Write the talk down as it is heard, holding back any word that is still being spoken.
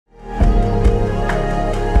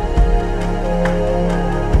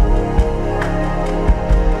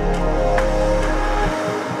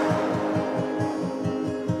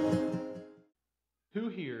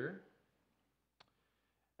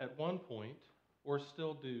or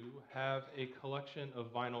still do, have a collection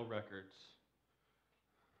of vinyl records.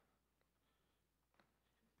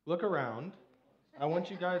 Look around. I want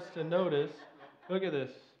you guys to notice, look at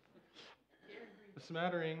this, a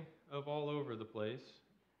smattering of all over the place.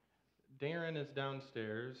 Darren is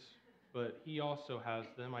downstairs, but he also has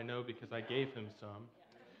them. I know because I gave him some.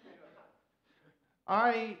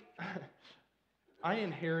 I I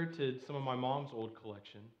inherited some of my mom's old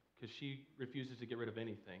collection because she refuses to get rid of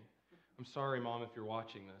anything. I'm sorry, Mom, if you're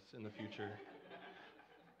watching this in the future.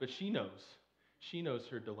 But she knows. She knows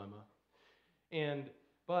her dilemma. And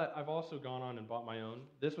but I've also gone on and bought my own.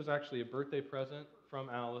 This was actually a birthday present from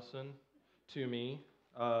Allison to me.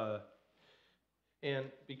 And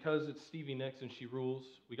because it's Stevie Nicks and she rules,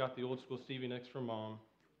 we got the old school Stevie Nicks from Mom,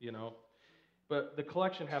 you know. But the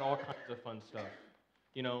collection had all kinds of fun stuff.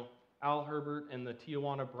 You know, Al Herbert and the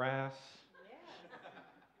Tijuana Brass,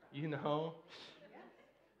 you know.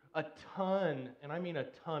 A ton, and I mean a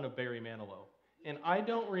ton of Barry Manilow. And I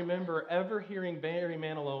don't remember ever hearing Barry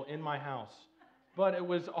Manilow in my house. But it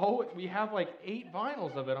was always, we have like 8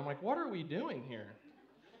 vinyls of it. I'm like, what are we doing here?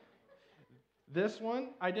 This one,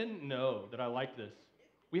 I didn't know that I liked this.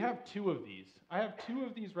 We have 2 of these. I have 2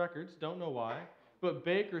 of these records, don't know why. But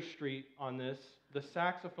Baker Street on this, the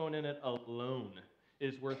saxophone in it alone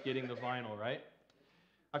is worth getting the vinyl, right?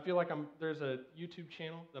 I feel like there's a YouTube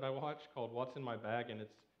channel that I watch called What's in My Bag, and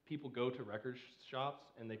it's people go to record shops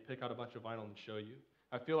and they pick out a bunch of vinyl and show you.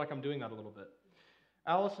 I feel like I'm doing that a little bit.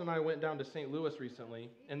 Alice and I went down to St. Louis recently,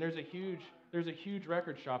 and there's a huge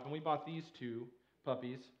record shop, and we bought these 2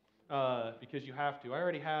 puppies because you have to. I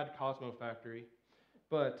already had Cosmo Factory,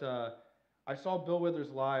 but I saw Bill Withers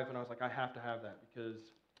live, and I was like, I have to have that because,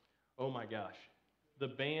 oh my gosh, the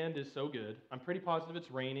band is so good. I'm pretty positive it's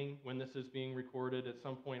raining when this is being recorded at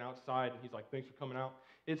some point outside, and he's like, thanks for coming out.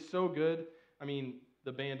 It's so good. I mean,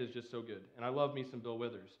 the band is just so good, and I love me some Bill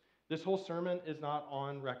Withers. This whole sermon is not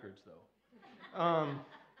on records, though.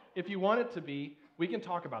 If you want it to be, we can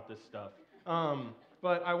talk about this stuff.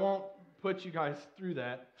 But I won't put you guys through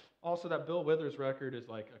that. Also, that Bill Withers record is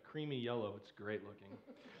like a creamy yellow. It's great looking.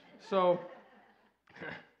 So,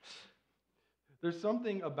 there's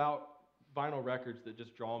something about vinyl records that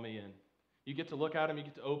just draw me in. You get to look at them, you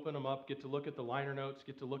get to open them up, get to look at the liner notes,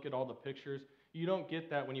 get to look at all the pictures. You don't get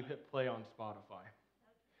that when you hit play on Spotify.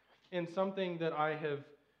 And something that I have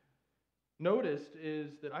noticed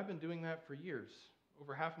is that I've been doing that for years.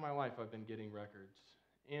 Over half of my life I've been getting records.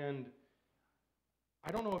 And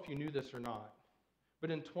I don't know if you knew this or not, but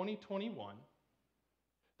in 2021,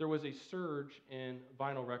 there was a surge in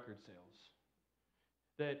vinyl record sales.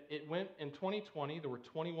 That it went, in 2020, there were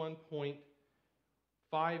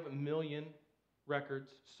 21.5 million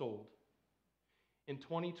records sold. In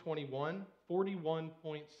 2021,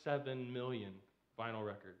 41.7 million vinyl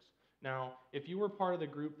records. Now, if you were part of the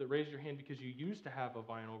group that raised your hand because you used to have a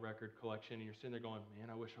vinyl record collection and you're sitting there going, man,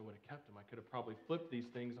 I wish I would have kept them. I could have probably flipped these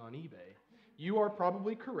things on eBay. You are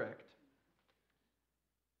probably correct.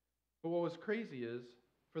 But what was crazy is,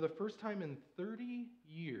 for the first time in 30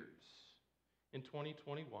 years, in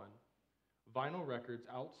 2021, vinyl records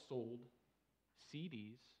outsold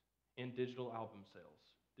CDs and digital album sales.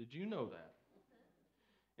 Did you know that?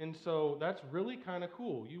 And so that's really kind of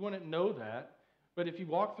cool. You wouldn't know that. But if you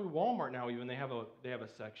walk through Walmart now, even they have a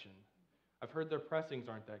section. I've heard their pressings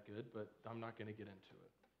aren't that good, but I'm not going to get into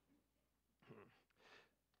it.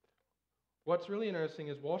 What's really interesting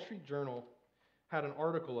is Wall Street Journal had an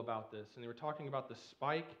article about this, and they were talking about the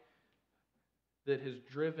spike that has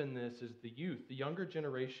driven this is the youth, the younger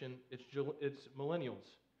generation. It's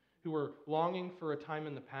millennials who are longing for a time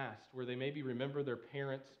in the past where they maybe remember their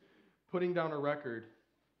parents putting down a record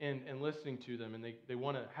and listening to them, and they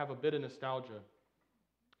want to have a bit of nostalgia.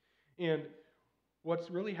 And what's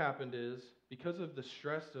really happened is, because of the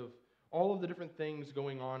stress of all of the different things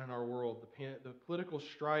going on in our world, the political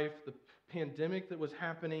strife, the pandemic that was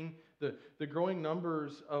happening, the growing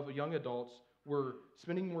numbers of young adults were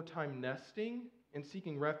spending more time nesting and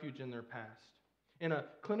seeking refuge in their past. And a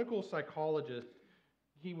clinical psychologist,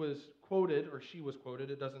 he was quoted, or she was quoted,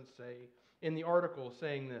 it doesn't say, in the article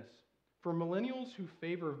saying this: for millennials who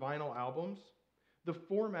favor vinyl albums, the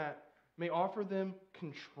format may offer them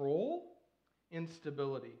control and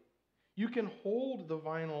stability. You can hold the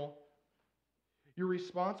vinyl. You're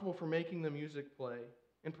responsible for making the music play,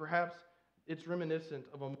 and perhaps it's reminiscent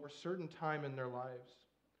of a more certain time in their lives.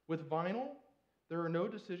 With vinyl, there are no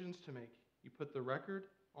decisions to make. You put the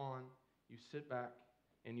record on, you sit back,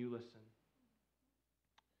 and you listen.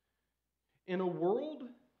 In a world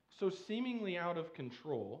so seemingly out of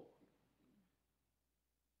control,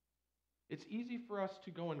 it's easy for us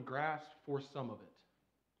to go and grasp for some of it.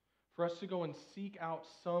 for us to go and seek out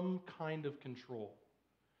some kind of control.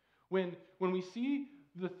 When we see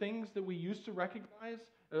the things that we used to recognize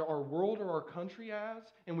our world or our country as,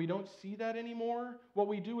 and we don't see that anymore, what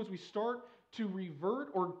we do is we start to revert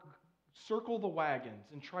or circle the wagons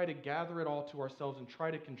and try to gather it all to ourselves and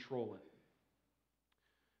try to control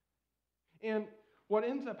it. And what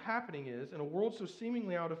ends up happening is, in a world so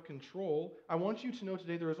seemingly out of control, I want you to know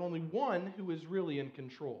today there is only one who is really in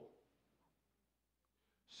control.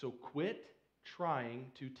 So quit trying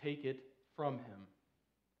to take it from him.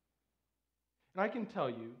 And I can tell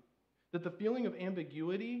you that the feeling of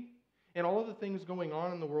ambiguity and all of the things going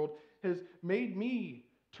on in the world has made me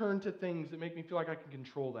turn to things that make me feel like I can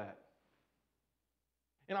control that.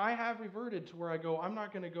 And I have reverted to where I go, I'm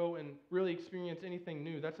not going to go and really experience anything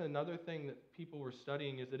new. That's another thing that people were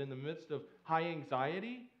studying, is that in the midst of high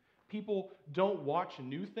anxiety, people don't watch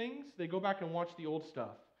new things. They go back and watch the old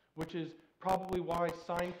stuff, which is probably why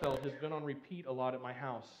Seinfeld has been on repeat a lot at my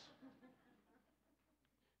house.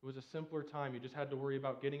 It was a simpler time. You just had to worry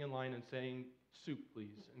about getting in line and saying, soup,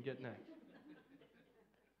 please, and get next.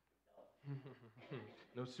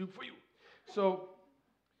 No soup for you. So,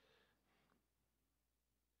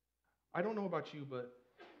 I don't know about you, but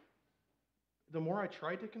the more I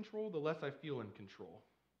try to control, the less I feel in control.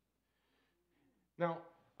 Now,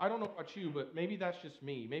 I don't know about you, but maybe that's just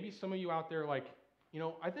me. Maybe some of you out there I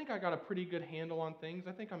think I got a pretty good handle on things.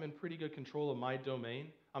 I think I'm in pretty good control of my domain.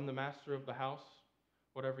 I'm the master of the house.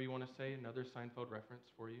 Whatever you want to say, another Seinfeld reference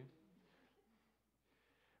for you.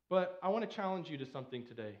 But I want to challenge you to something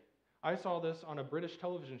today. I saw this on a British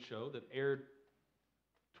television show that aired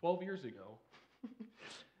 12 years ago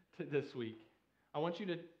this week. I want you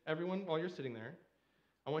to, everyone, while you're sitting there,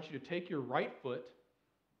 I want you to take your right foot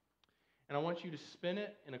and I want you to spin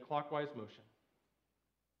it in a clockwise motion.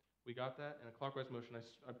 We got that? In a clockwise motion.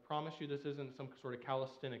 I promise you this isn't some sort of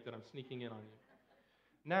calisthenic that I'm sneaking in on you.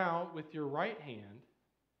 Now, with your right hand,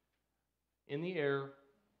 in the air,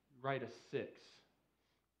 write a 6.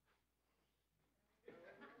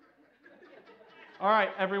 All right,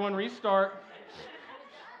 everyone, restart.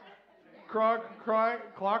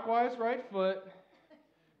 Clockwise right foot.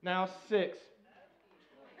 Now 6.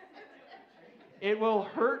 It will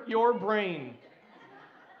hurt your brain.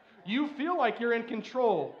 You feel like you're in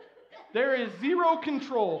control. There is zero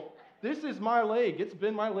control. This is my leg. It's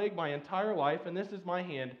been my leg my entire life, and this is my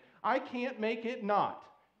hand. I can't make it not.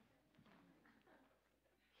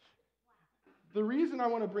 The reason I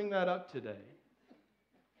want to bring that up today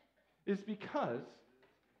is because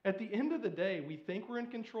at the end of the day, we think we're in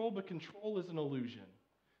control, but control is an illusion.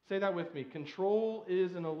 Say that with me. Control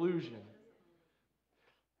is an illusion.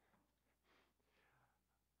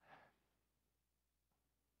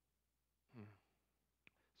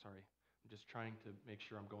 Sorry, I'm just trying to make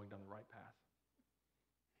sure I'm going down the right path.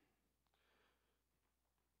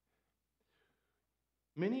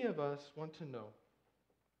 Many of us want to know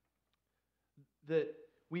that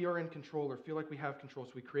we are in control or feel like we have control.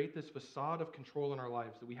 So we create this facade of control in our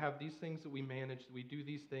lives, that we have these things that we manage, that we do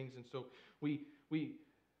these things, and so we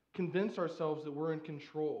convince ourselves that we're in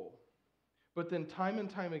control. But then time and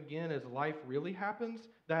time again, as life really happens,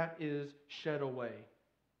 that is shed away.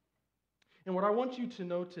 And what I want you to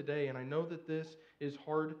know today, and I know that this is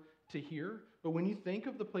hard to hear, but when you think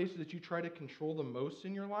of the places that you try to control the most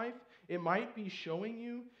in your life, it might be showing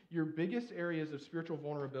you your biggest areas of spiritual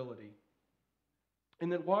vulnerability.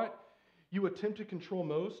 And that what you attempt to control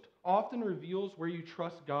most often reveals where you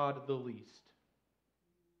trust God the least.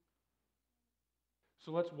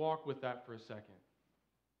 So let's walk with that for a second.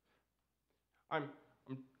 I'm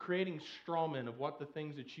creating straw men of what the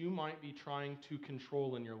things that you might be trying to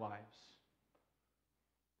control in your lives.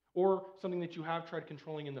 Or something that you have tried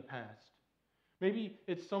controlling in the past. Maybe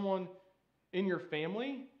it's someone in your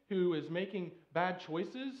family who is making bad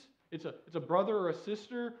choices. It's a brother or a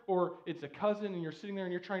sister, or it's a cousin, and you're sitting there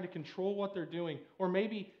and you're trying to control what they're doing. Or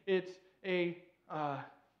maybe it's let me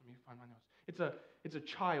find my notes. It's a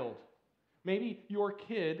child. Maybe your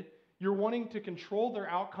kid, you're wanting to control their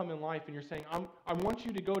outcome in life, and you're saying, I want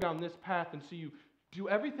you to go down this path, and so you do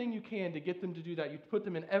everything you can to get them to do that. You put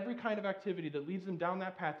them in every kind of activity that leads them down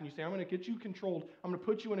that path, and you say, I'm going to get you controlled. I'm going to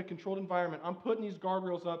put you in a controlled environment. I'm putting these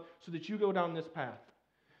guardrails up so that you go down this path.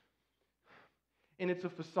 And it's a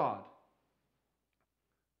facade.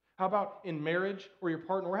 How about in marriage or your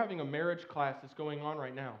partner? We're having a marriage class that's going on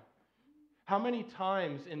right now. How many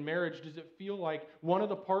times in marriage does it feel like one of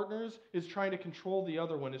the partners is trying to control the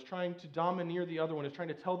other one, is trying to domineer the other one, is trying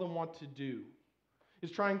to tell them what to do,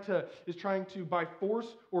 is trying to by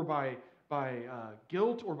force or by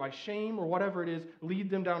guilt or by shame or whatever it is,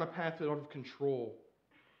 lead them down a path out of control?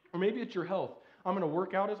 Or maybe it's your health. I'm going to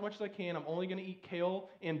work out as much as I can. I'm only going to eat kale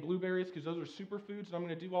and blueberries because those are superfoods, and I'm going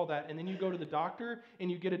to do all that. And then you go to the doctor and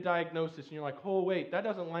you get a diagnosis, and you're like, oh, wait, that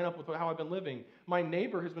doesn't line up with how I've been living. My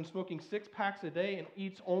neighbor has been smoking 6 packs a day and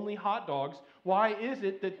eats only hot dogs. Why is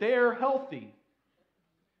it that they're healthy?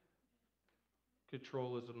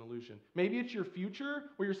 Control is an illusion. Maybe it's your future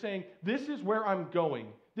where you're saying, this is where I'm going.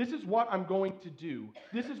 This is what I'm going to do.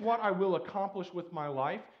 This is what I will accomplish with my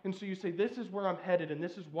life. And so you say, this is where I'm headed and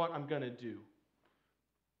this is what I'm going to do.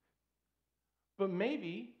 But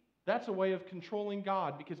maybe that's a way of controlling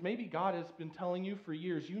God, because maybe God has been telling you for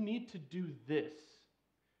years, you need to do this.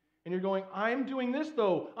 And you're going, I'm doing this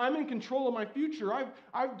though. I'm in control of my future.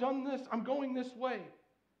 I've done this. I'm going this way.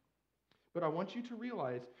 But I want you to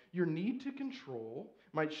realize your need to control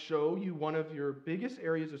might show you one of your biggest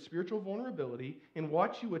areas of spiritual vulnerability, and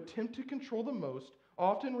what you attempt to control the most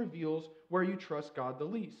often reveals where you trust God the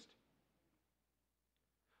least.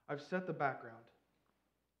 I've set the background.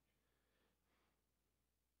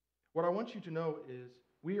 What I want you to know is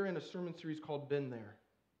we are in a sermon series called Been There.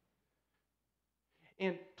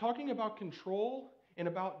 And talking about control and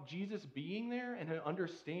about Jesus being there and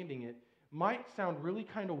understanding it might sound really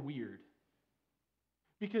kind of weird,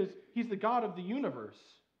 because he's the God of the universe.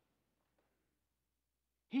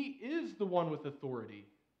 He is the one with authority.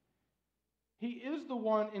 He is the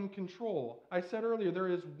one in control. I said earlier, there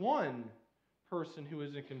is one person who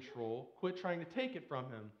is in control. Quit trying to take it from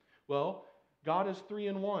him. Well, God is 3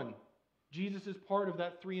 in 1. Jesus is part of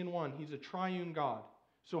that 3 in 1. He's a triune God.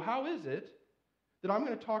 So how is it that I'm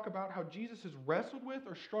going to talk about how Jesus has wrestled with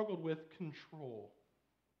or struggled with control?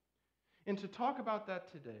 And to talk about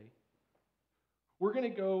that today, we're going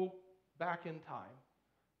to go back in time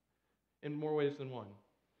in more ways than one.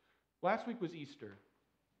 Last week was Easter,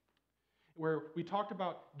 where we talked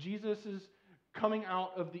about Jesus' coming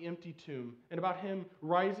out of the empty tomb and about him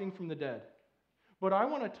rising from the dead. But I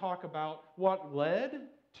want to talk about what led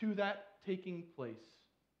to that taking place.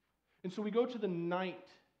 And so we go to the night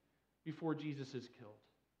before Jesus is killed.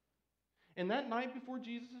 And that night before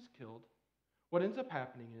Jesus is killed, what ends up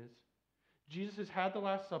happening is Jesus has had the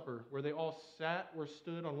Last Supper where they all sat or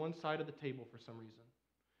stood on one side of the table for some reason.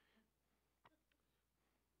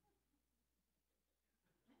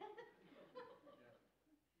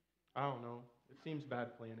 I don't know. It seems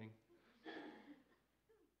bad planning.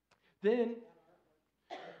 Then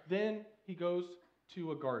he goes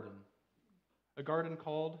to a garden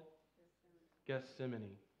called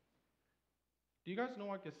Gethsemane. Do you guys know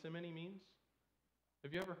what Gethsemane means?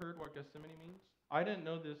 Have you ever heard what Gethsemane means? I didn't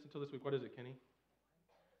know this until this week. What is it, Kenny?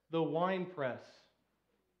 The wine press.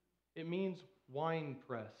 It means wine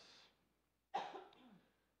press.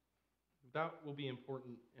 That will be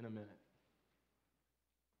important in a minute.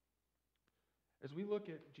 As we look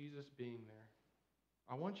at Jesus being there,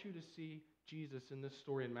 I want you to see Jesus in this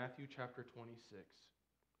story in Matthew chapter 26.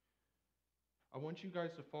 I want you guys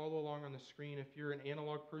to follow along on the screen. If you're an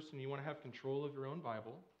analog person and you want to have control of your own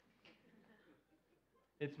Bible,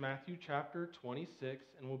 it's Matthew chapter 26,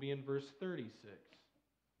 and we'll be in verse 36.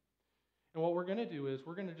 And what we're going to do is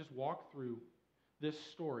we're going to just walk through this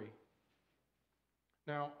story.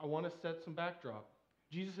 Now, I want to set some backdrop.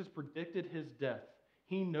 Jesus has predicted his death.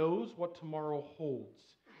 He knows what tomorrow holds.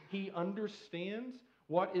 He understands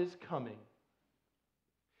what is coming.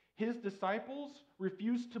 His disciples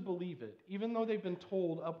refuse to believe it, even though they've been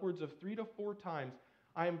told upwards of 3 to 4 times,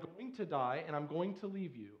 I am going to die and I'm going to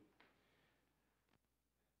leave you.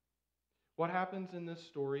 What happens in this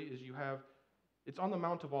story is it's on the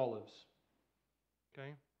Mount of Olives. Okay?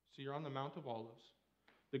 So you're on the Mount of Olives.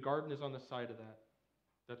 The garden is on the side of that.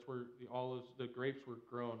 That's where the grapes were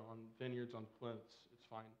grown, on vineyards, on plinths. It's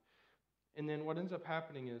fine. And then what ends up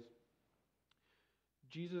happening is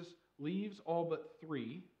Jesus leaves all but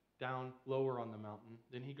 3 down lower on the mountain.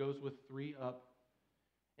 Then he goes with 3 up,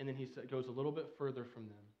 and then he goes a little bit further from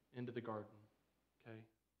them into the garden. Okay?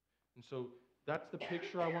 And so that's the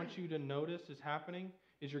picture I want you to notice is happening,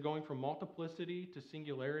 is you're going from multiplicity to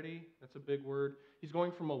singularity. That's a big word. He's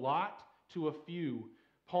going from a lot to a few.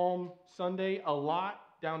 Palm Sunday, a lot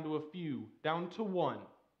down to a few, down to 1.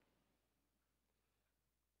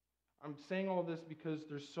 I'm saying all this because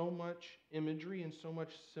there's so much imagery and so much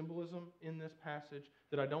symbolism in this passage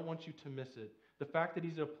that I don't want you to miss it. The fact that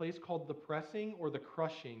he's at a place called the pressing or the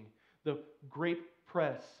crushing, the grape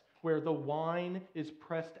press, where the wine is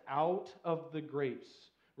pressed out of the grapes,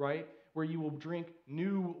 right? Where you will drink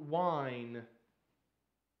new wine.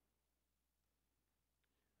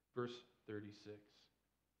 Verse 36.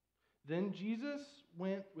 Then Jesus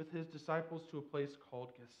went with his disciples to a place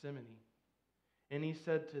called Gethsemane. And he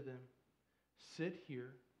said to them, sit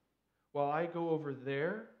here while I go over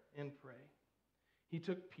there and pray. He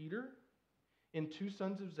took Peter and two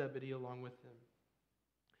sons of Zebedee along with him,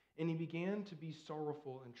 and he began to be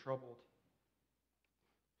sorrowful and troubled.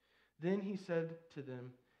 Then he said to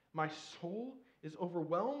them, "My soul is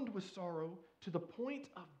overwhelmed with sorrow to the point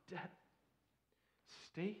of death.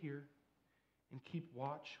 Stay here and keep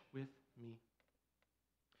watch with me."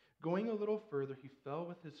 Going a little further, he fell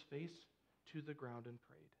with his face to the ground and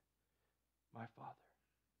prayed, "My Father,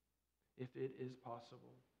 if it is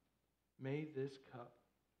possible, may this cup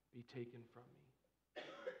be taken from me.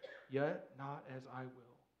 Yet not as I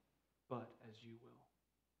will, but as you will."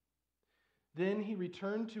 Then he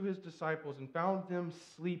returned to his disciples and found them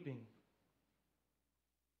sleeping.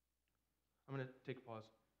 I'm going to take a pause.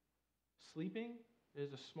 Sleeping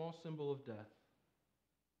is a small symbol of death.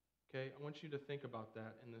 Okay, I want you to think about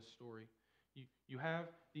that in this story. You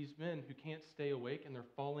have these men who can't stay awake and they're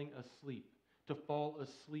falling asleep. To fall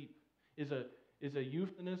asleep is a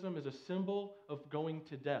euphemism, is a symbol of going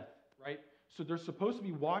to death, right? So they're supposed to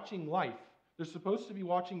be watching life. They're supposed to be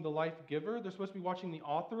watching the life giver. They're supposed to be watching the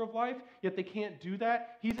author of life, yet they can't do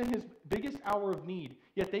that. He's in his biggest hour of need,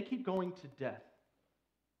 yet they keep going to death.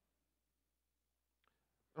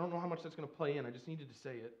 I don't know how much that's going to play in. I just needed to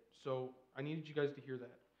say it. So I needed you guys to hear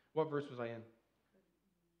that. What verse was I in?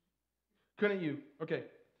 Couldn't you? Okay.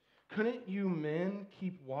 "Couldn't you men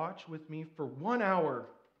keep watch with me for 1 hour?"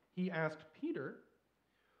 He asked Peter.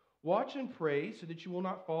 "Watch and pray so that you will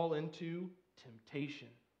not fall into temptation.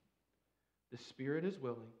 The spirit is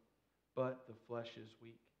willing, but the flesh is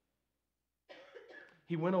weak."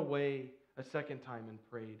 He went away a second time and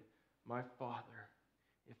prayed, "My Father,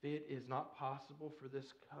 if it is not possible for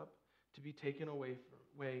this cup to be taken away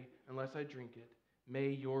unless I drink it, may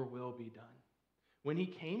your will be done." When he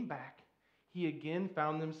came back, he again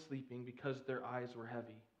found them sleeping because their eyes were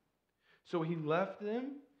heavy. So he left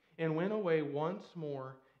them and went away once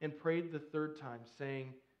more and prayed the third time,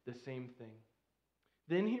 saying the same thing.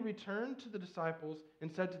 Then he returned to the disciples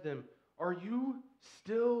and said to them, "Are you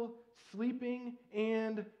still sleeping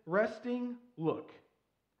and resting? Look,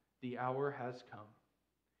 the hour has come,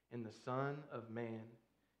 and the Son of Man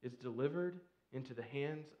is delivered into the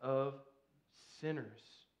hands of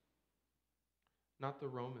sinners." Not the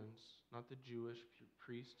Romans, not the Jewish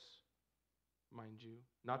priests, mind you,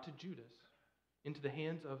 not to Judas, into the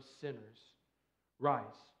hands of sinners.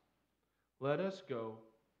 "Rise, let us go.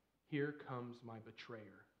 Here comes my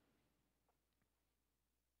betrayer."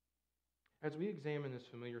 As we examine this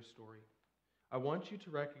familiar story, I want you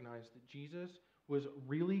to recognize that Jesus was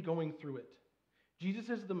really going through it. Jesus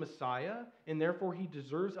is the Messiah, and therefore he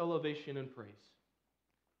deserves elevation and praise.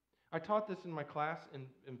 I taught this in my class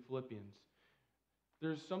in Philippians.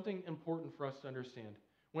 There's something important for us to understand.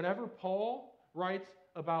 Whenever Paul writes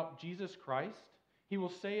about Jesus Christ, he will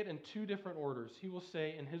say it in two different orders. He will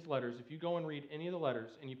say in his letters, if you go and read any of the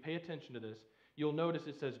letters and you pay attention to this, you'll notice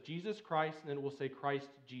it says Jesus Christ, and then it will say Christ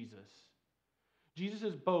Jesus. Jesus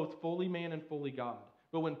is both fully man and fully God.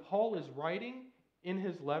 But when Paul is writing in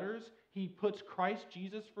his letters, he puts Christ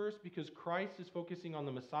Jesus first because Christ is focusing on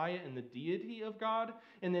the Messiah and the deity of God.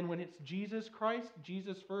 And then when it's Jesus Christ,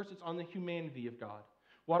 Jesus first, it's on the humanity of God.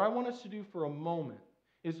 What I want us to do for a moment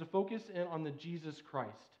is to focus in on the Jesus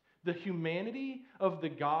Christ, the humanity of the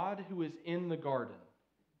God who is in the garden.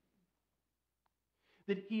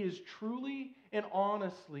 That he is truly and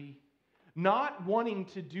honestly not wanting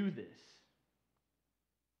to do this.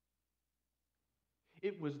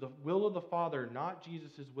 It was the will of the Father, not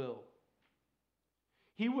Jesus' will.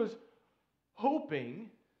 He was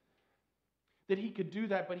hoping that he could do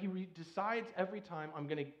that, but he decides every time, "I'm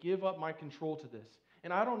going to give up my control to this."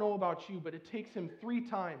 And I don't know about you, but it takes him 3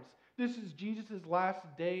 times. This is Jesus'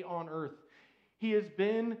 last day on earth. He has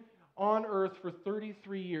been on earth for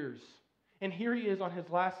 33 years. And here he is on his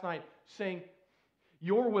last night saying,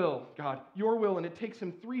 "Your will, God, your will." And it takes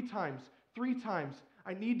him 3 times. 3 times.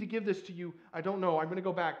 "I need to give this to you. I don't know. I'm going to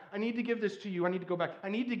go back. I need to give this to you. I need to go back. I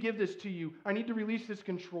need to give this to you. I need to release this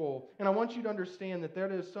control." And I want you to understand that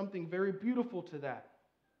there is something very beautiful to that.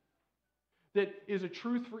 That is a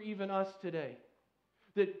truth for even us today.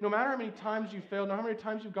 That no matter how many times you failed, no matter how many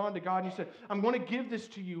times you've gone to God and you said, "I'm going to give this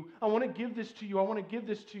to you. I want to give this to you. I want to give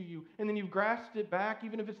this to you." And then you've grasped it back,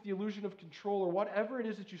 even if it's the illusion of control or whatever it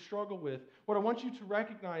is that you struggle with. What I want you to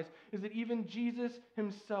recognize is that even Jesus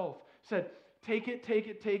himself said, "Take it, take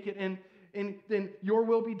it, take it, and then your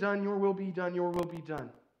will be done, your will be done, your will be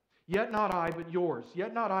done. Yet not I, but yours.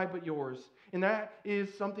 Yet not I, but yours." And that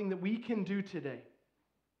is something that we can do today.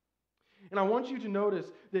 And I want you to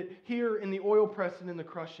notice that here in the oil press and in the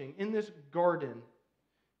crushing, in this garden,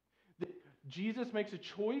 that Jesus makes a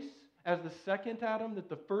choice as the second Adam that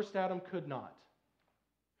the first Adam could not.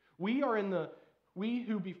 We are in the We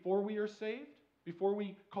who, before we are saved, before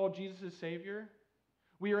we call Jesus as Savior,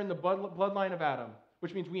 we are in the bloodline of Adam,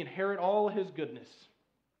 which means we inherit all his goodness.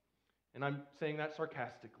 And I'm saying that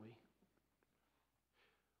sarcastically.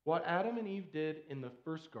 What Adam and Eve did in the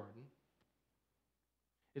first garden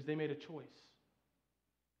is they made a choice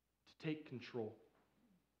to take control.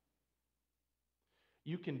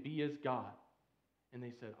 You can be as God. And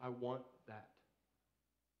they said, I want that.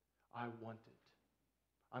 I want it.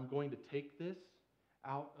 I'm going to take this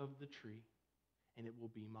out of the tree, and it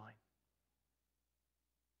will be mine.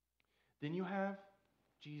 Then you have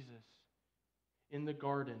Jesus in the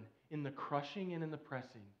garden, in the crushing and in the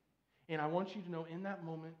pressing. And I want you to know, in that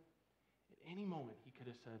moment, at any moment, he could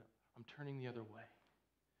have said, I'm turning the other way.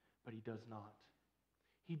 But he does not.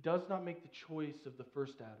 He does not make the choice of the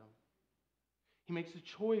first Adam. He makes a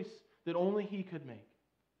choice that only he could make.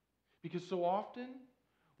 Because so often,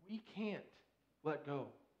 we can't let go.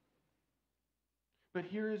 But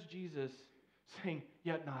here is Jesus saying,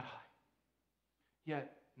 yet not I.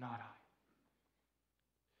 Yet not I.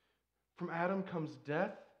 From Adam comes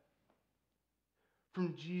death.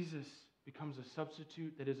 From Jesus becomes a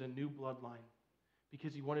substitute that is a new bloodline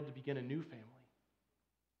because he wanted to begin a new family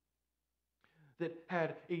that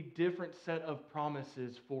had a different set of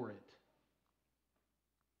promises for it.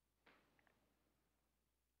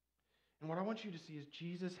 And what I want you to see is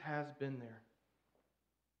Jesus has been there.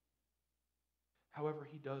 However,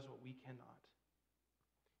 he does what we cannot.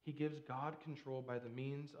 He gives God control by the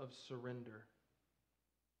means of surrender.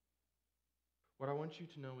 What I want you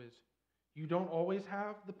to know is you don't always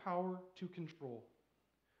have the power to control,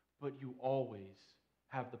 but you always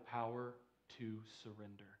have the power to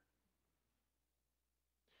surrender.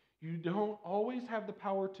 You don't always have the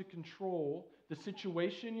power to control the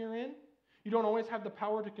situation you're in. You don't always have the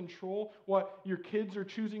power to control what your kids are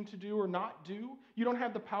choosing to do or not do. You don't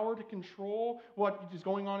have the power to control what is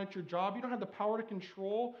going on at your job. You don't have the power to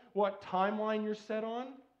control what timeline you're set on.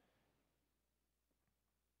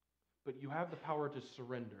 But you have the power to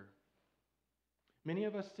surrender. Many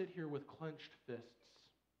of us sit here with clenched fists.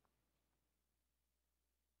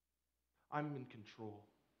 I'm in control.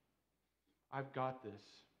 I've got this.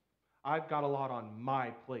 I've got a lot on my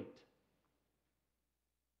plate.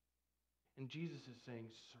 And Jesus is saying,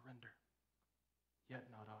 surrender. Yet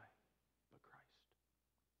not I, but Christ.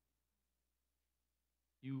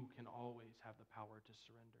 You can always have the power to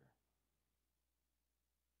surrender.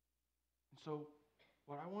 And so,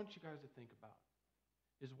 what I want you guys to think about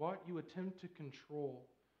is what you attempt to control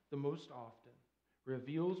the most often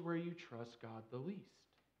reveals where you trust God the least.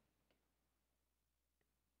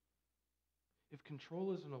 If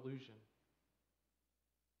control is an illusion,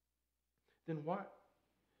 then what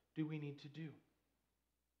do we need to do?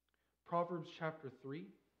 Proverbs chapter 3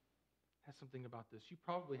 has something about this. You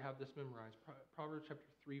probably have this memorized. Proverbs chapter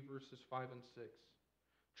 3, verses 5 and 6.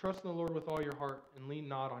 Trust in the Lord with all your heart and lean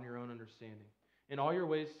not on your own understanding. In all your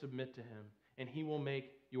ways submit to him, and he will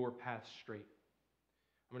make your path straight.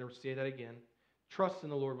 I'm going to say that again. Trust in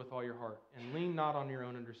the Lord with all your heart and lean not on your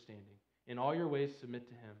own understanding. In all your ways submit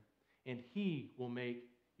to him, and he will make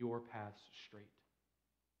your paths straight.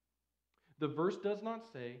 The verse does not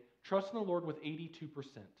say, trust in the Lord with 82%.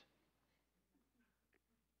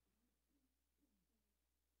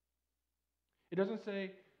 It doesn't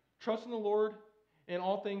say, trust in the Lord in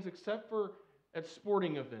all things except for at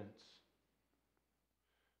sporting events.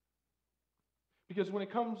 Because when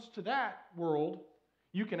it comes to that world,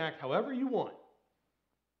 you can act however you want.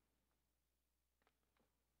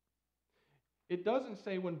 It doesn't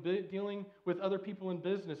say when dealing with other people in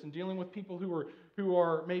business and dealing with people who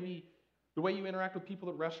are maybe the way you interact with people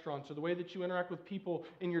at restaurants or the way that you interact with people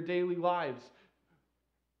in your daily lives.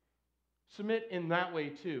 Submit in that way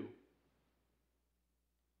too.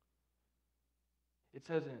 It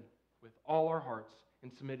says with all our hearts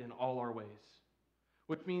and submit in all our ways.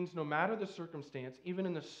 Which means no matter the circumstance, even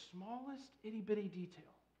in the smallest itty-bitty detail,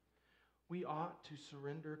 we ought to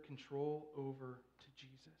surrender control over to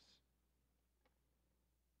Jesus.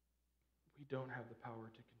 We don't have the power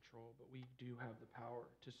to control, but we do have the power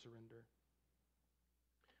to surrender.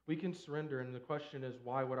 We can surrender, and the question is,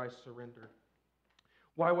 why would I surrender?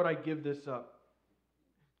 Why would I give this up?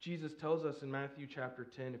 Jesus tells us in Matthew chapter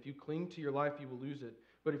 10, if you cling to your life, you will lose it.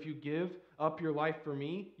 But if you give up your life for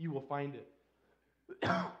me, you will find it.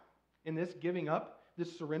 And this giving up,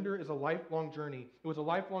 this surrender is a lifelong journey. It was a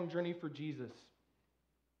lifelong journey for Jesus.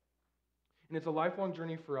 And it's a lifelong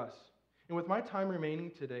journey for us. And with my time remaining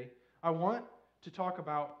today, I want to talk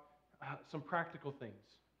about some practical things.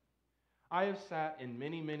 I have sat in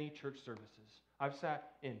many, many church services. I've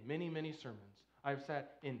sat in many, many sermons. I've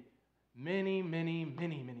sat in many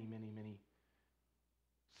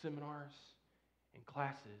seminars and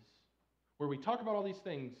classes where we talk about all these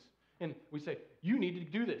things and we say, you need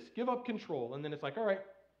to do this, give up control. And then it's like, all right,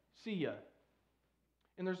 see ya.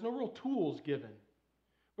 And there's no real tools given.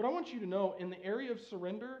 But I want you to know, in the area of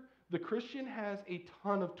surrender, the Christian has a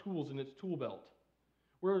ton of tools in its tool belt.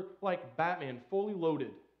 We're like Batman, fully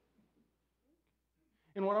loaded.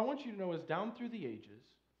 And what I want you to know is down through the ages,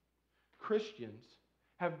 Christians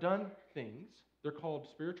have done things, they're called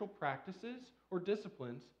spiritual practices or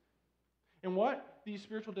disciplines. And what these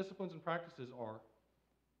spiritual disciplines and practices are,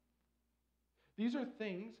 these are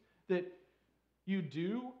things that you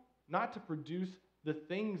do not to produce the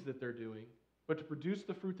things that they're doing, but to produce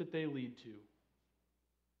the fruit that they lead to.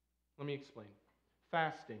 Let me explain.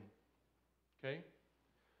 Fasting. Okay?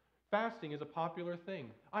 Fasting is a popular thing.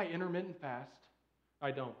 I intermittent fast. I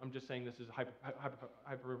don't. I'm just saying this is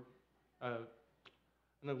an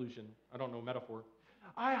illusion. I don't know, metaphor.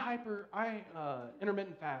 I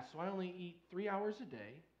intermittent fast, so I only eat 3 hours a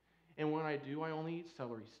day, and when I do, I only eat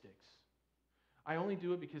celery sticks. I only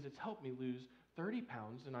do it because it's helped me lose 30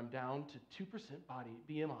 pounds, and I'm down to 2% body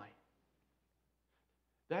BMI.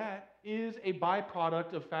 That is a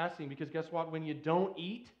byproduct of fasting, because guess what? When you don't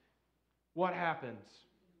eat, what happens?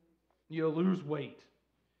 You lose weight.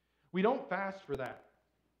 We don't fast for that.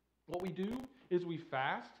 What we do is we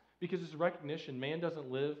fast because it's recognition man doesn't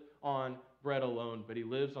live on bread alone, but he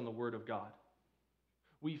lives on the Word of God.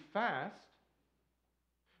 We fast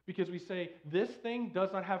because we say, this thing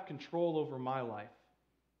does not have control over my life.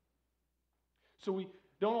 So we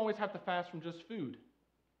don't always have to fast from just food.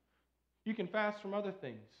 You can fast from other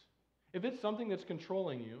things. If it's something that's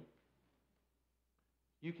controlling you,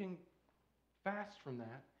 you can fast from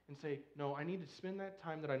that and say, no, I need to spend that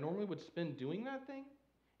time that I normally would spend doing that thing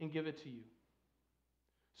and give it to you.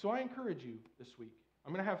 So I encourage you this week.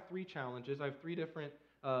 I'm going to have 3 challenges. I have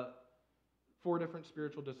 4 different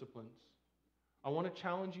spiritual disciplines. I want to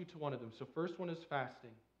challenge you to one of them. So first one is fasting.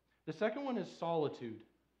 The second one is solitude.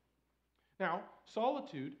 Now,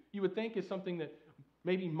 solitude, you would think is something that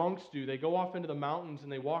maybe monks do. They go off into the mountains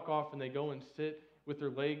and they walk off and they go and sit with their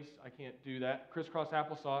legs. I can't do that. Crisscross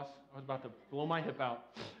applesauce. I was about to blow my hip out.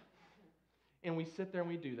 And we sit there and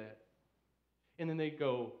we do that. And then they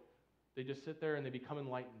just sit there and they become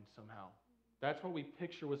enlightened somehow. That's what we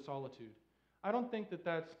picture with solitude. I don't think that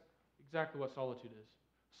that's exactly what solitude is.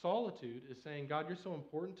 Solitude is saying, God, you're so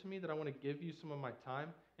important to me that I want to give you some of my time,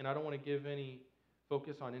 and I don't want to give any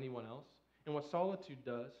focus on anyone else. And what solitude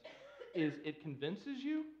does is it convinces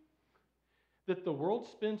you that the world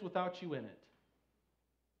spins without you in it.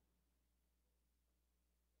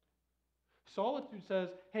 Solitude says,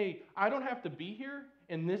 hey, I don't have to be here,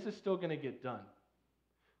 and this is still going to get done.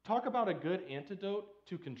 Talk about a good antidote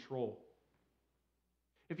to control.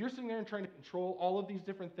 If you're sitting there and trying to control all of these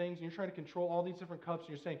different things, and you're trying to control all these different cups, and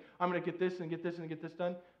you're saying, I'm going to get this and get this and get this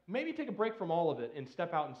done, maybe take a break from all of it and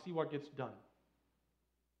step out and see what gets done.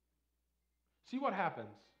 See what happens.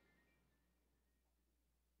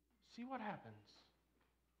 See what happens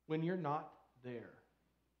when you're not there.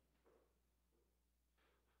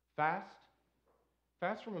 Fast.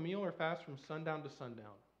 Fast from a meal or fast from sundown to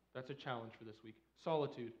sundown. That's a challenge for this week.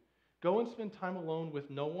 Solitude. Go and spend time alone with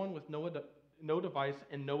no one, with no device,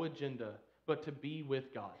 and no agenda, but to be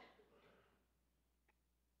with God.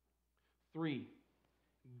 3,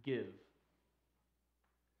 give.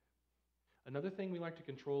 Another thing we like to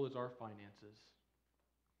control is our finances.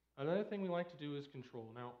 Another thing we like to do is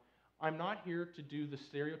control. Now, I'm not here to do the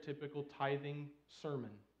stereotypical tithing sermon.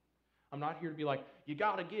 I'm not here to be like, you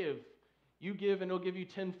got to give. You give and it'll give you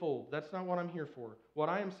tenfold. That's not what I'm here for. What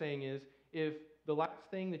I am saying is, if the last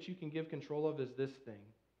thing that you can give control of is this thing,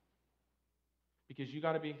 because you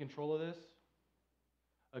got to be in control of this,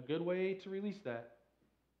 a good way to release that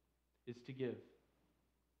is to give.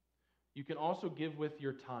 You can also give with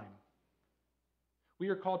your time. We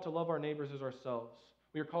are called to love our neighbors as ourselves.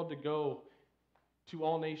 We are called to go to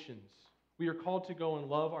all nations. We are called to go and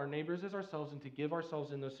love our neighbors as ourselves and to give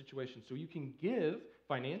ourselves in those situations. So you can give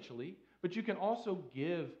financially, but you can also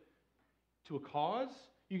give to a cause.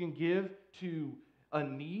 You can give to a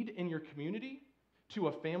need in your community, to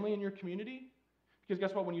a family in your community. Because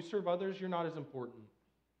guess what? When you serve others, you're not as important.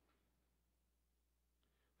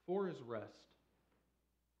 4 is rest.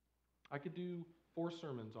 I could do 4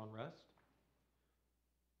 sermons on rest.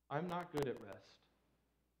 I'm not good at rest.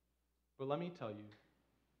 But let me tell you,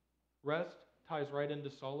 rest ties right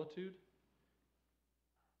into solitude.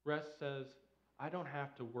 Rest says, I don't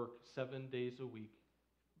have to work 7 days a week,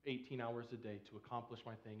 18 hours a day to accomplish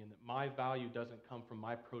my thing, and that my value doesn't come from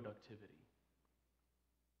my productivity.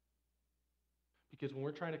 Because when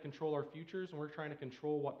we're trying to control our futures and we're trying to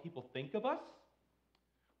control what people think of us,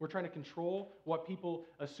 We're trying to control what people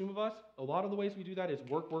assume of us. A lot of the ways we do that is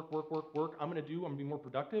work, work, work, work, work. I'm going to be more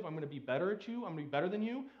productive. I'm going to be better at you. I'm going to be better than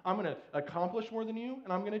you. I'm going to accomplish more than you,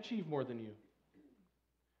 and I'm going to achieve more than you.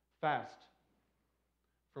 Fast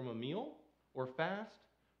from a meal or fast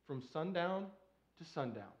from sundown to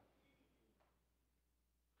sundown.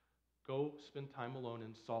 Go spend time alone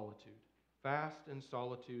in solitude. Fast in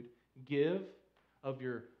solitude. Give of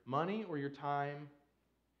your money or your time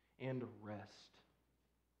and rest.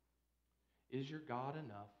 Is your God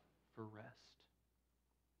enough for rest?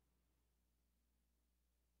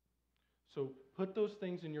 So put those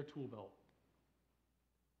things in your tool belt.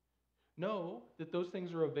 Know that those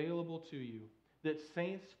things are available to you, that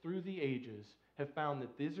saints through the ages have found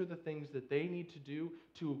that these are the things that they need to do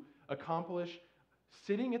to accomplish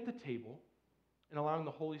sitting at the table and allowing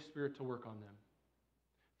the Holy Spirit to work on them.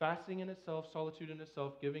 Fasting in itself, solitude in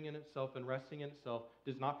itself, giving in itself, and resting in itself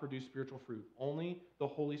does not produce spiritual fruit. Only the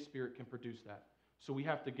Holy Spirit can produce that. So we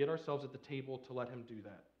have to get ourselves at the table to let Him do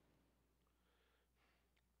that.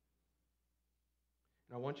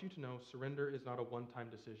 And I want you to know surrender is not a one-time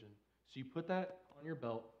decision. So you put that on your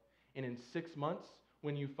belt, and in 6 months,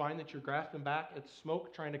 when you find that you're grasping back at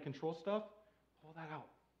smoke trying to control stuff, pull that out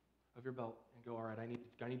of your belt and go, all right, I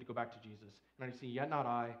need to go back to Jesus. And I see, yet not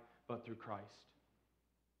I, but through Christ.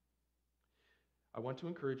 I want to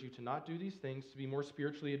encourage you to not do these things to be more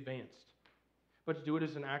spiritually advanced, but to do it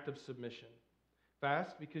as an act of submission.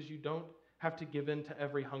 Fast because you don't have to give in to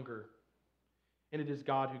every hunger, and it is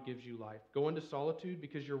God who gives you life. Go into solitude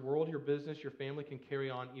because your world, your business, your family can carry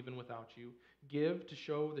on even without you. Give to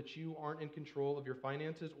show that you aren't in control of your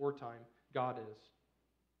finances or time. God is.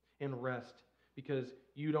 And rest because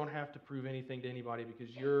you don't have to prove anything to anybody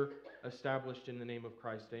because you're established in the name of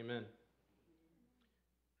Christ. Amen.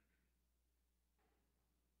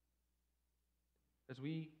 As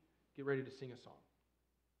we get ready to sing a song,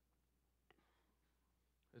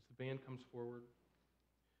 as the band comes forward,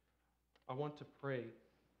 I want to pray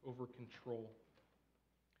over control.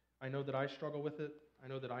 I know that I struggle with it. I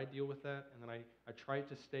know that I deal with that, and then I try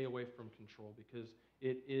to stay away from control because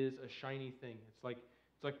it is a shiny thing. It's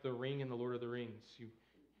like the ring in the Lord of the Rings.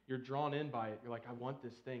 You're drawn in by it. You're like, I want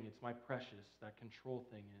this thing. It's my precious. That control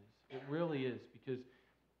thing is. It really is, because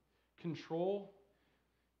control,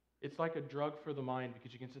 it's like a drug for the mind,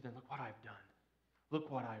 because you can sit there and look what I've done.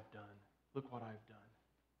 Look what I've done. Look what I've done.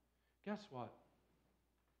 Guess what?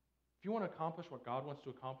 If you want to accomplish what God wants to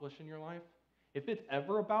accomplish in your life, if it's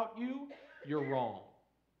ever about you, you're wrong.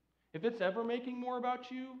 If it's ever making more about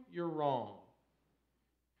you, you're wrong.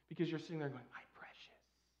 Because you're sitting there going, my precious,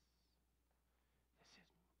 this is,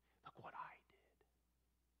 look what I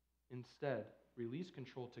did. Instead, release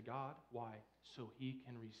control to God. Why? So He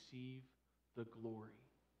can receive the glory.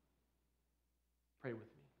 Pray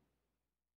with me.